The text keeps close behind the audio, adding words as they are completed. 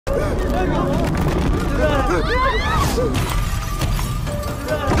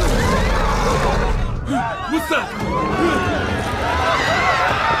哇塞！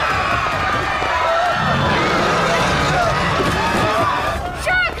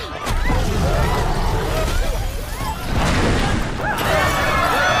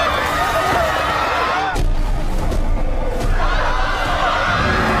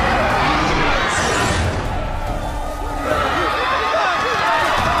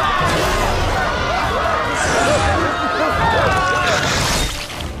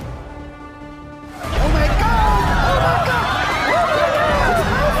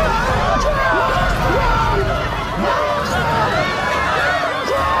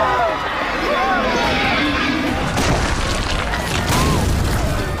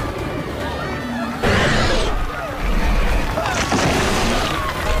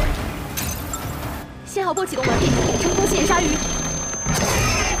信号波启动完毕，成功吸引鲨鱼。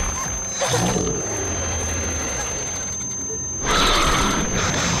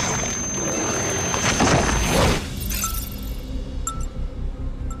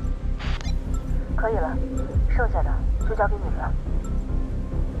可以了，剩下的就交给你们了。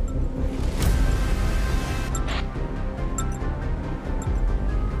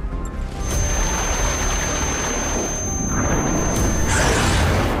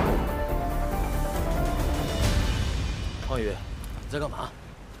胖宇，你在干嘛？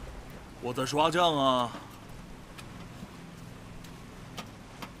我在刷酱啊。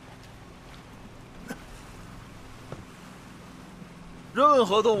任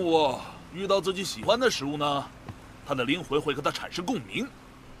何动物遇到自己喜欢的食物呢，它的灵魂会和它产生共鸣，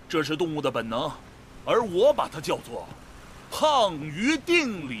这是动物的本能，而我把它叫做胖鱼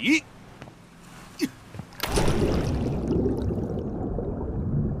定理。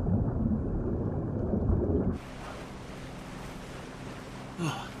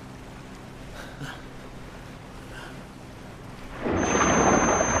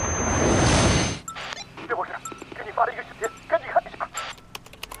这不是给你发了一个视频，赶紧看一下。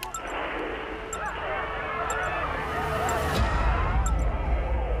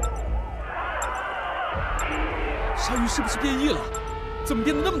鲨鱼是不是变异了？怎么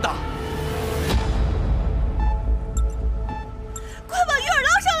变得那么大？快把鱼饵捞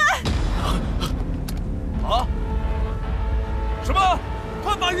上来！啊？什么？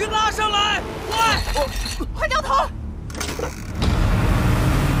快把鱼拉上来！快！快掉头！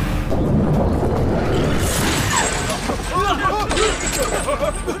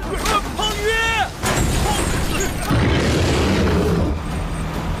胖鱼！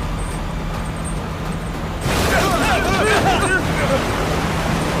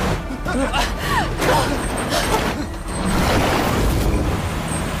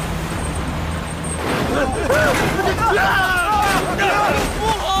不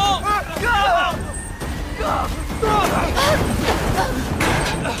好！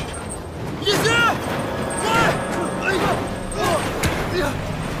一心，快！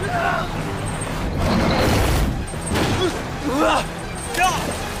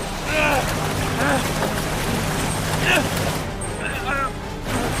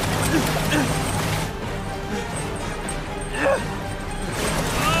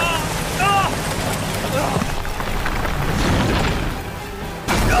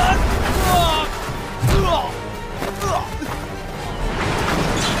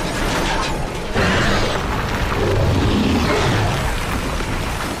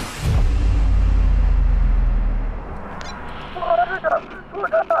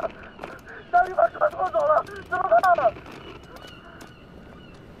鲨鱼把船拖走了，怎么办？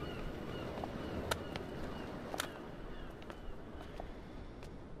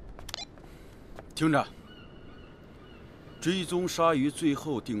听着，追踪鲨鱼最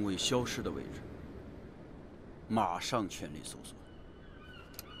后定位消失的位置，马上全力搜索。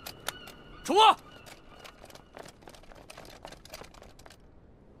出发！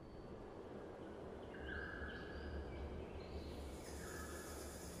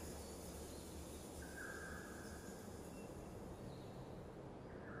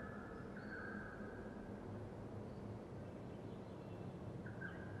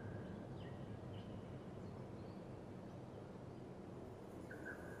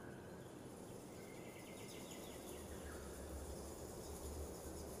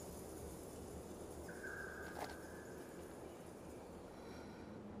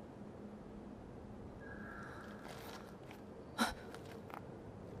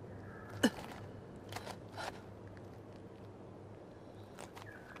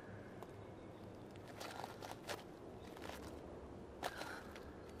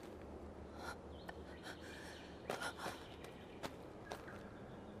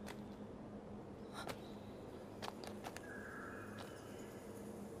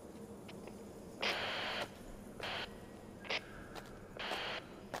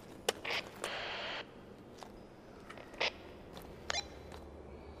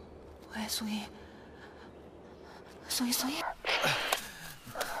喂，宋英，宋英，宋英，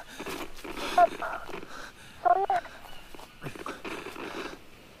宋英，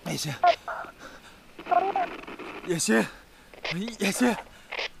叶欣，叶欣，叶欣。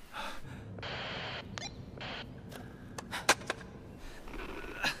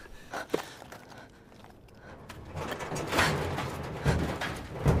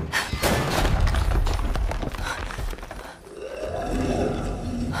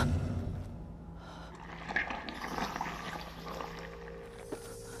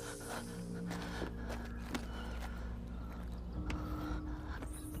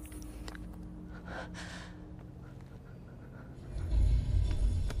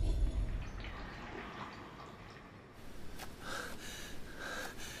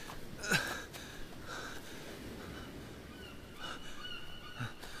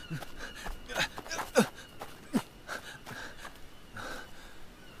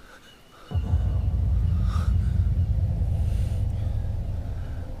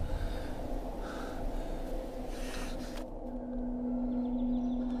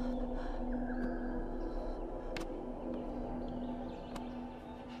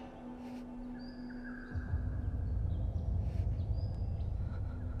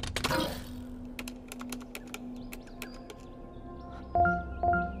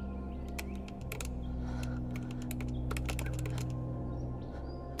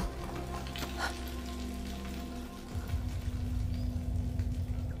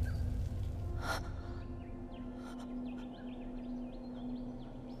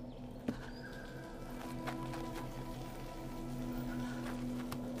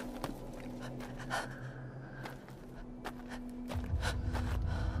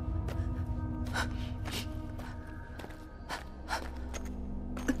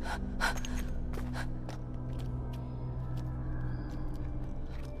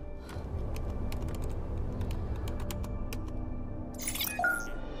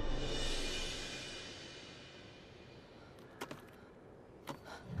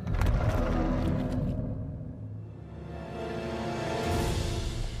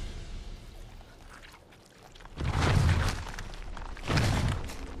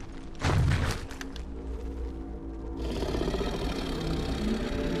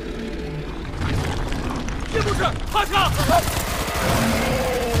 趴下！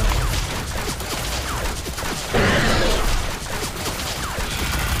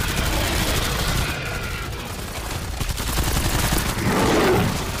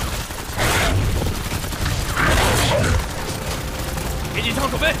给你枪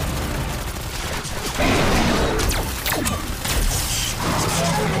准备。